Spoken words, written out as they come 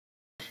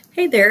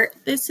Hey there,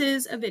 this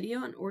is a video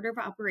on order of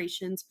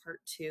operations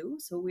part 2.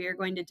 So we are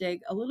going to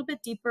dig a little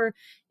bit deeper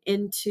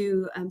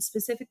into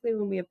specifically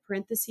when we have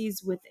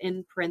parentheses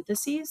within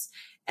parentheses.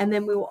 And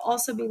then we will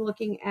also be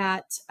looking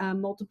at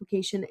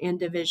multiplication and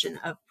division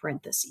of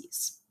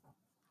parentheses.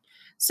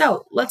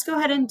 So let's go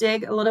ahead and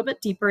dig a little bit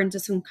deeper into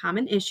some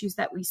common issues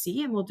that we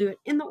see, and we'll do it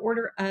in the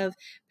order of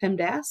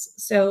PEMDAS.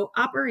 So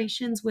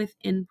operations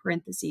within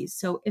parentheses.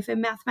 So if a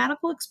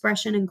mathematical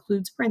expression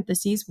includes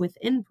parentheses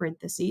within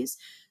parentheses,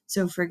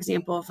 so for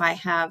example, if I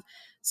have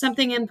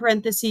something in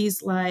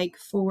parentheses like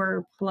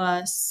 4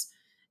 plus,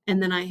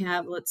 and then I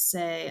have, let's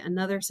say,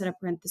 another set of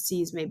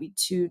parentheses, maybe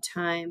 2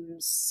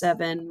 times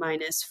 7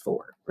 minus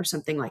 4 or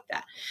something like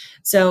that.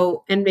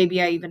 So, and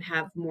maybe I even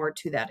have more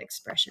to that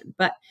expression.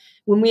 But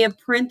when we have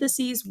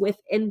parentheses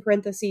within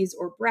parentheses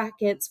or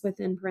brackets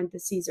within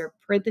parentheses or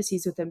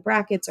parentheses within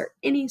brackets or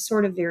any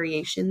sort of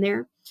variation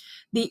there,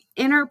 the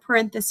inner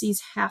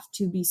parentheses have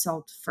to be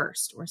solved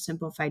first or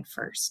simplified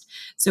first.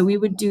 So we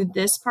would do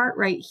this part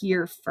right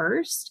here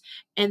first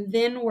and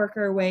then work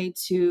our way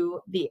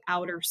to the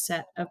outer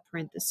set of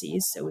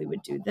parentheses. So we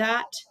would do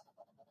that.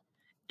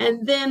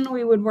 And then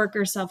we would work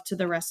ourselves to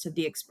the rest of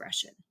the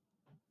expression.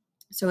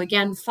 So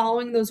again,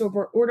 following those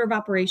order of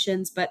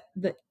operations, but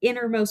the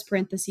innermost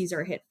parentheses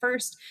are hit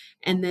first,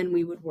 and then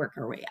we would work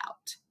our way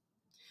out.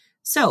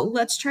 So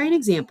let's try an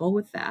example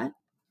with that.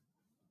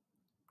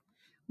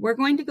 We're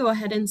going to go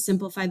ahead and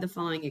simplify the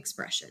following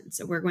expression.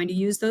 So we're going to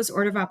use those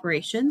order of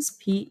operations,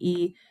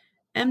 PEMDAS.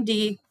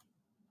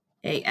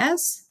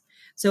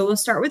 So we'll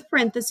start with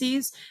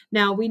parentheses.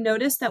 Now we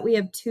notice that we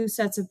have two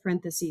sets of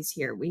parentheses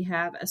here. We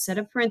have a set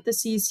of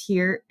parentheses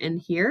here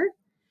and here.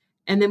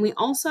 And then we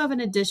also have an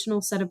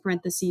additional set of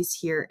parentheses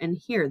here and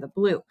here, the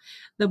blue.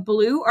 The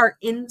blue are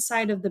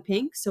inside of the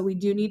pink, so we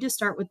do need to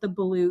start with the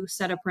blue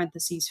set of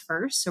parentheses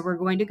first. So we're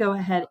going to go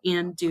ahead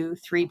and do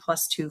 3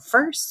 plus 2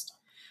 first.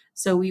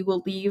 So we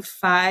will leave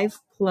 5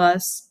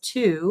 plus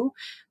 2.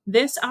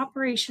 This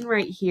operation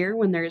right here,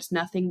 when there's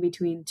nothing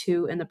between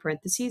 2 and the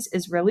parentheses,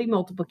 is really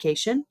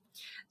multiplication.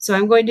 So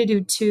I'm going to do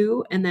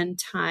 2 and then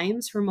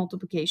times for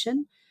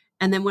multiplication,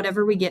 and then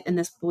whatever we get in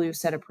this blue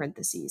set of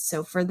parentheses.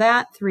 So for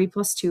that, 3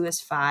 plus 2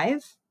 is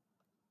 5.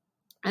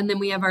 And then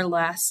we have our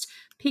last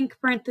pink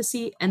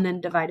parenthesis and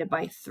then divided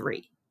by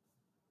 3.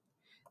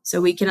 So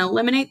we can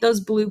eliminate those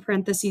blue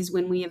parentheses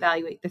when we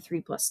evaluate the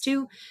 3 plus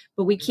 2,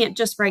 but we can't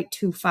just write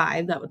 2,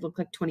 5. That would look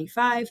like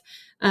 25.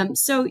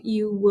 So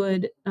you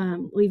would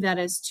leave that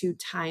as 2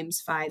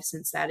 times 5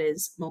 since that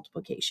is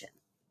multiplication.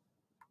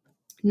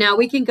 Now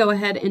we can go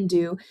ahead and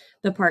do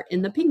the part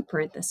in the pink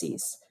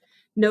parentheses.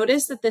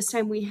 Notice that this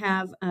time we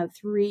have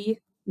 3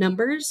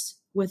 numbers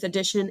with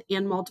addition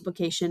and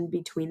multiplication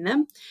between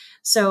them.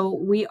 So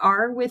we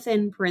are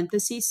within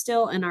parentheses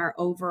still in our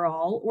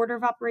overall order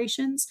of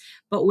operations,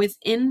 but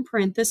within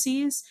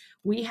parentheses,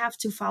 we have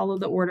to follow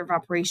the order of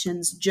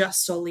operations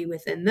just solely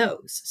within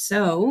those.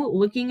 So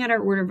looking at our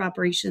order of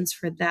operations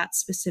for that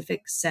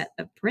specific set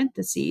of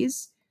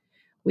parentheses,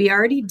 we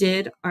already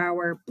did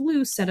our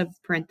blue set of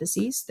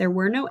parentheses. There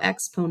were no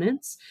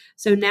exponents.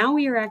 So now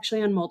we are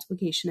actually on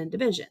multiplication and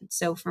division.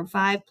 So from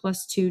 5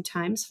 plus 2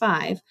 times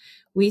 5,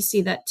 we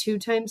see that 2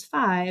 times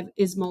 5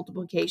 is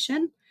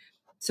multiplication.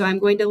 So I'm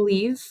going to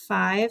leave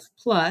 5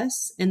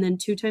 plus, and then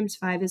 2 times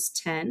 5 is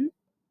 10.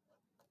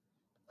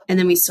 And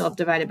then we still have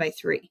divided by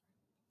 3.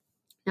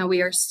 Now we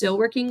are still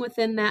working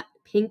within that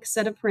pink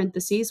set of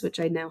parentheses, which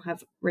I now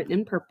have written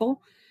in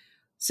purple.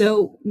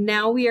 So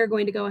now we are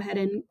going to go ahead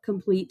and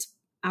complete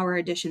our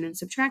addition and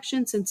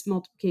subtraction since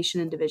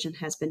multiplication and division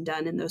has been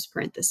done in those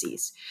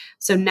parentheses.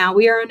 So now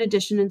we are on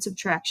addition and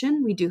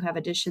subtraction. We do have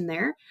addition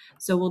there.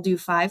 So we'll do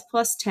 5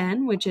 plus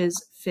 10, which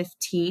is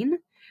 15.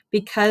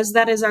 Because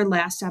that is our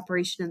last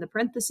operation in the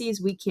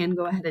parentheses, we can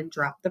go ahead and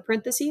drop the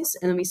parentheses,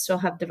 and then we still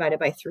have divided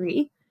by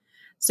 3.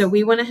 So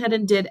we went ahead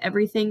and did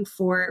everything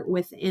for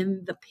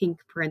within the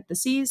pink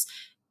parentheses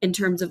in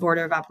terms of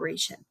order of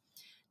operation.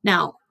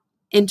 Now,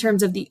 in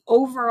terms of the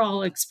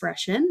overall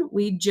expression,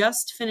 we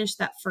just finished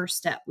that first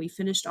step. We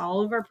finished all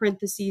of our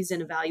parentheses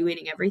and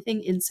evaluating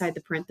everything inside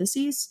the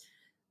parentheses.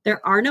 There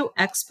are no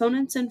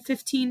exponents in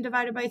 15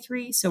 divided by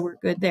 3, so we're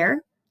good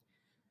there.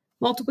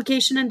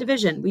 Multiplication and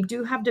division. We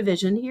do have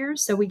division here,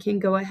 so we can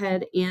go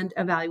ahead and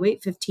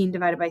evaluate 15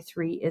 divided by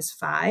 3 is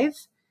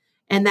 5.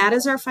 And that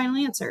is our final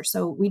answer.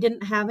 So we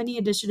didn't have any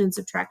addition and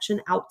subtraction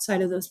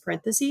outside of those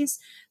parentheses.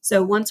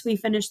 So once we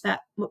finished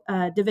that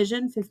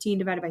division, 15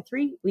 divided by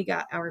 3, we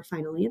got our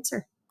final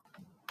answer.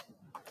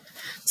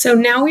 So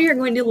now we are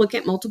going to look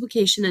at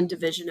multiplication and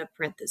division of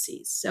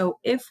parentheses. So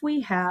if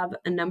we have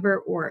a number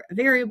or a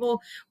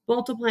variable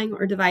multiplying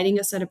or dividing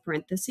a set of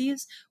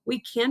parentheses, we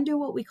can do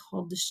what we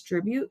call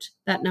distribute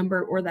that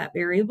number or that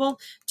variable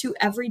to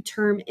every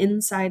term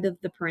inside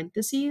of the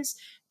parentheses,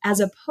 as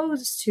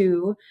opposed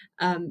to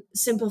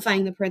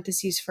simplifying the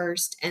parentheses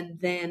first and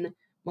then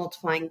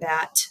multiplying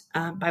that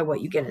by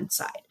what you get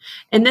inside.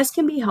 And this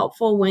can be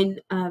helpful when,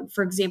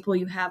 for example,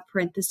 you have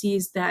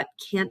parentheses that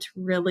can't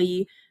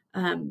really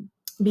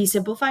be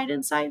simplified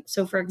inside.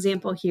 So for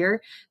example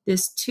here,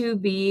 this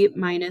 2b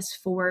minus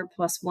 4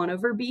 plus 1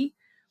 over b,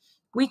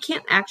 we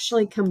can't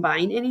actually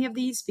combine any of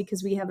these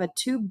because we have a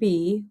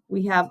 2b,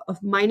 we have a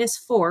minus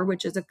 4,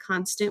 which is a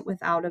constant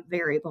without a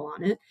variable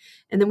on it,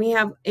 and then we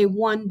have a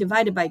 1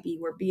 divided by b,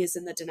 where b is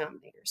in the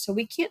denominator. So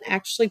we can't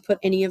actually put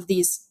any of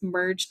these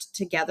merged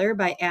together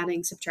by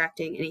adding,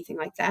 subtracting, anything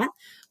like that.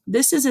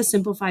 This is as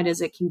simplified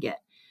as it can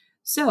get.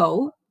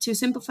 So to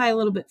simplify a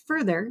little bit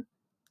further,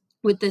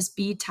 with this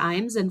b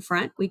times in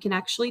front, we can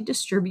actually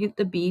distribute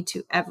the b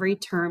to every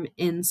term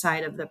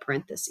inside of the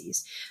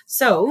parentheses.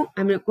 So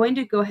I'm going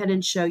to go ahead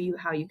and show you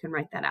how you can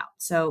write that out.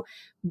 So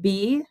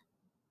b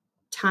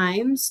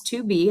times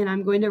 2b, and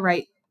I'm going to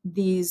write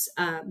these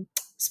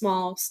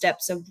small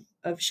steps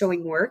of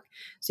showing work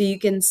so you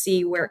can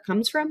see where it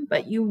comes from,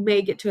 but you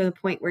may get to a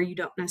point where you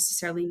don't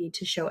necessarily need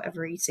to show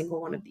every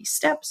single one of these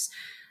steps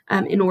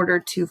in order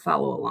to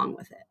follow along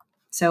with it.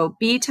 So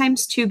b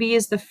times 2b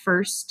is the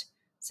first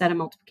set of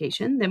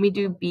multiplication. Then we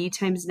do b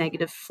times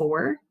negative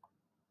 4.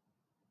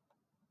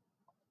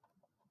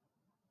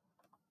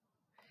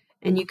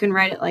 And you can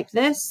write it like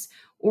this,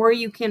 or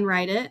you can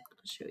write it,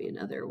 I'll show you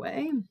another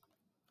way,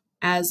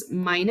 as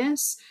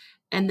minus,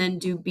 and then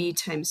do b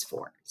times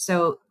 4.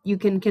 So you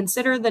can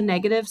consider the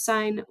negative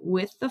sign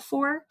with the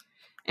 4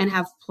 and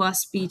have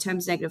plus b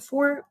times negative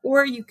 4,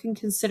 or you can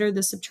consider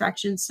the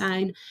subtraction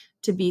sign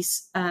to be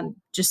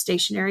just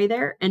stationary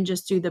there and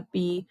just do the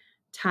b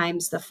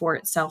times the 4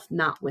 itself,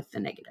 not with the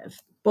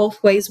negative.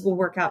 Both ways will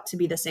work out to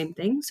be the same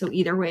thing, so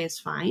either way is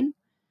fine.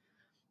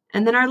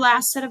 And then our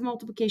last set of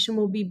multiplication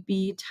will be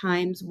b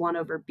times 1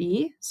 over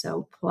b,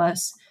 so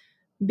plus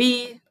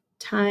b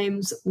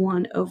times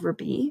 1 over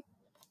b.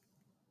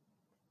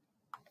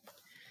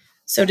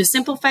 So to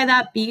simplify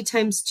that, b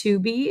times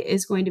 2b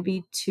is going to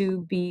be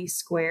 2b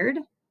squared,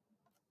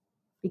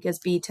 because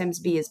b times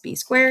b is b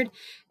squared,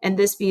 and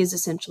this b is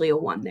essentially a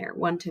 1 there.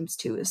 1 times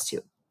 2 is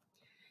 2.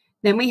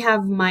 Then we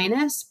have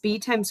minus b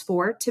times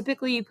 4.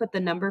 Typically, you put the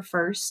number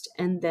first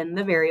and then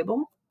the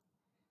variable,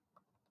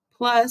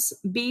 plus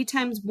b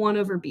times 1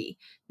 over b.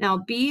 Now,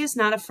 b is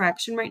not a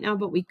fraction right now,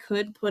 but we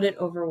could put it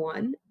over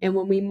 1. And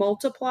when we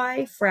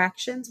multiply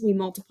fractions, we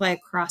multiply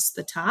across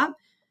the top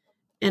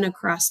and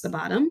across the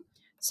bottom.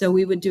 So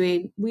we would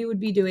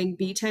be doing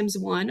b times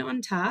 1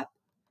 on top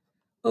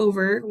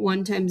over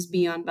 1 times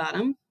b on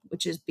bottom,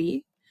 which is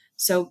b.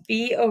 So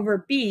b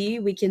over b,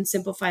 we can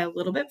simplify a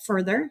little bit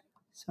further.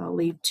 So I'll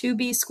leave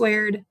 2b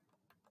squared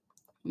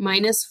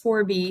minus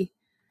 4b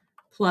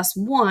plus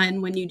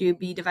 1. When you do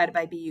b divided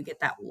by b, you get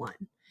that 1.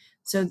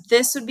 So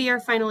this would be our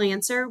final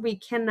answer. We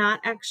cannot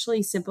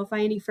actually simplify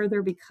any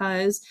further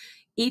because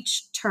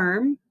each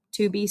term,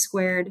 2b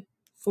squared,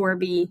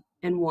 4b,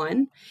 and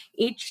 1,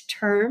 each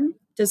term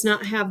does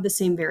not have the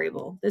same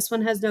variable. This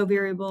one has no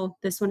variable,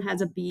 this one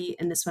has a b,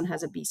 and this one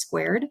has a b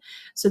squared.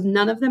 So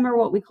none of them are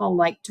what we call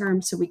like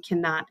terms, so we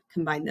cannot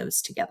combine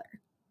those together.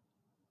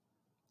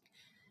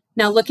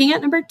 Now, looking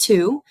at number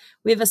 2,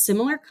 we have a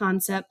similar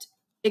concept,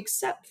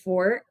 except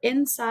for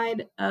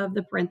inside of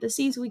the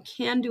parentheses, we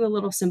can do a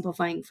little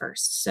simplifying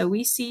first. So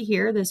we see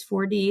here this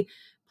 4d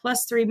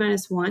plus 3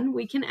 minus 1.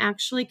 We can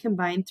actually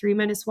combine 3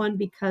 minus 1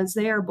 because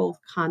they are both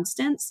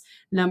constants,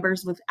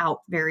 numbers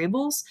without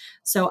variables.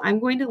 So I'm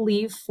going to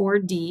leave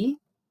 4d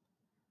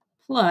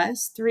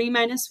plus 3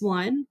 minus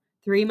 1.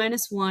 3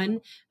 minus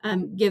 1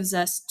 gives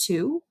us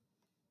 2.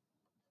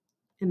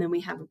 And then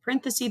we have a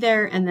parenthesis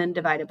there and then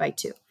divided by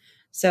 2.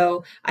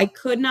 So I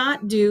could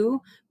not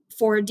do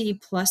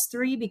 4d plus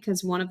 3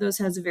 because one of those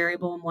has a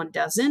variable and one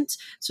doesn't.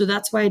 So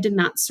that's why I did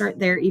not start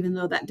there, even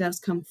though that does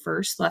come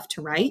first, left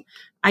to right.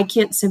 I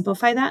can't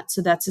simplify that,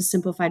 so that's as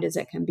simplified as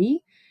it can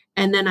be.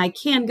 And then I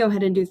can go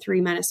ahead and do 3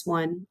 minus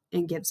 1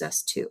 and gives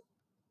us 2.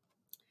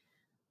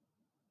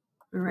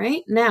 All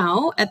right,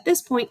 now at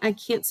this point, I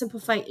can't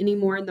simplify any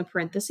more in the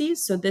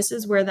parentheses. So this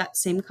is where that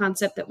same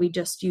concept that we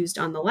just used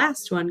on the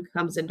last one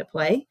comes into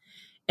play,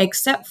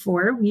 except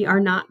for we are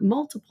not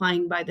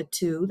multiplying by the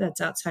 2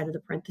 that's outside of the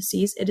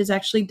parentheses. It is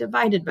actually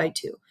divided by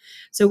 2.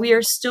 So we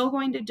are still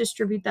going to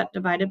distribute that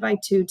divided by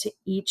 2 to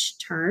each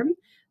term.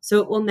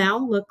 So it will now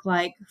look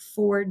like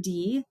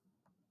 4d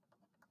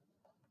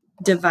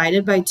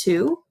divided by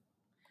 2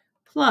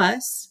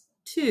 plus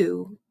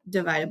 2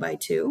 divided by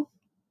 2.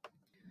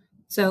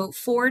 So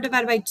 4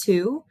 divided by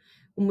 2,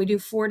 when we do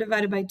 4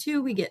 divided by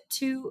 2, we get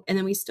 2, and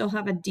then we still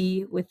have a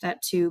d with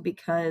that 2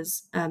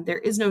 because there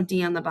is no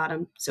d on the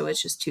bottom, so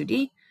it's just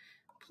 2d,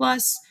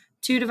 plus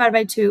 2 divided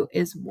by 2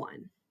 is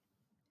 1,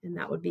 and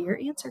that would be your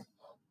answer.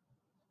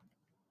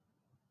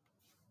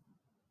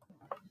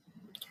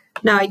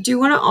 Now, I do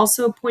want to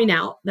also point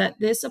out that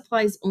this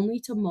applies only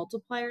to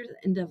multipliers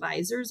and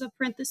divisors of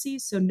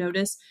parentheses. So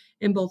notice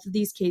in both of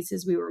these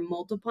cases, we were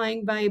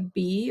multiplying by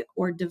b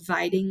or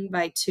dividing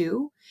by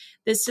 2.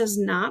 This does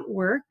not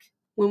work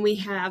when we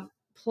have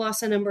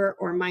plus a number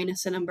or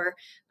minus a number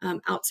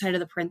outside of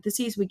the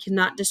parentheses. We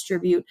cannot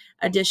distribute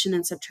addition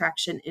and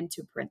subtraction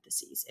into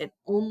parentheses. It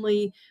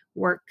only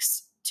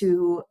works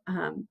to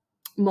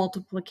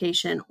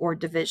multiplication or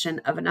division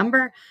of a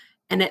number,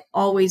 and it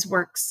always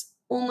works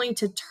only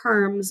to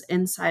terms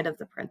inside of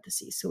the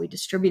parentheses. So we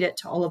distribute it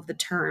to all of the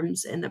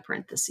terms in the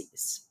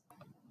parentheses.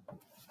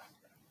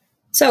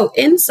 So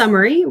in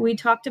summary, we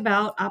talked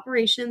about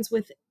operations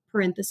with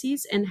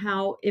parentheses and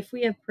how if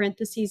we have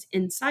parentheses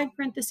inside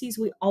parentheses,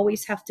 we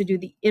always have to do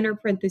the inner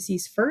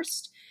parentheses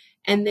first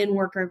and then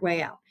work our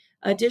way out.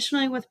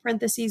 Additionally, with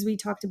parentheses, we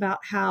talked about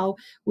how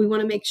we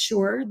want to make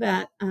sure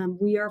that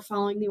we are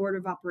following the order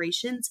of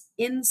operations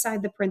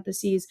inside the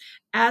parentheses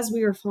as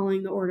we are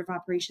following the order of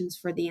operations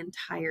for the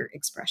entire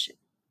expression.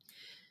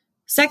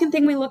 Second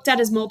thing we looked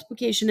at is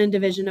multiplication and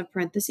division of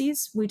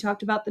parentheses. We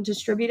talked about the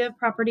distributive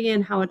property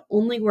and how it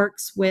only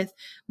works with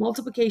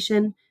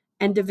multiplication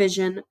and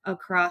division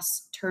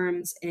across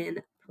terms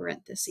in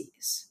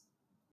parentheses.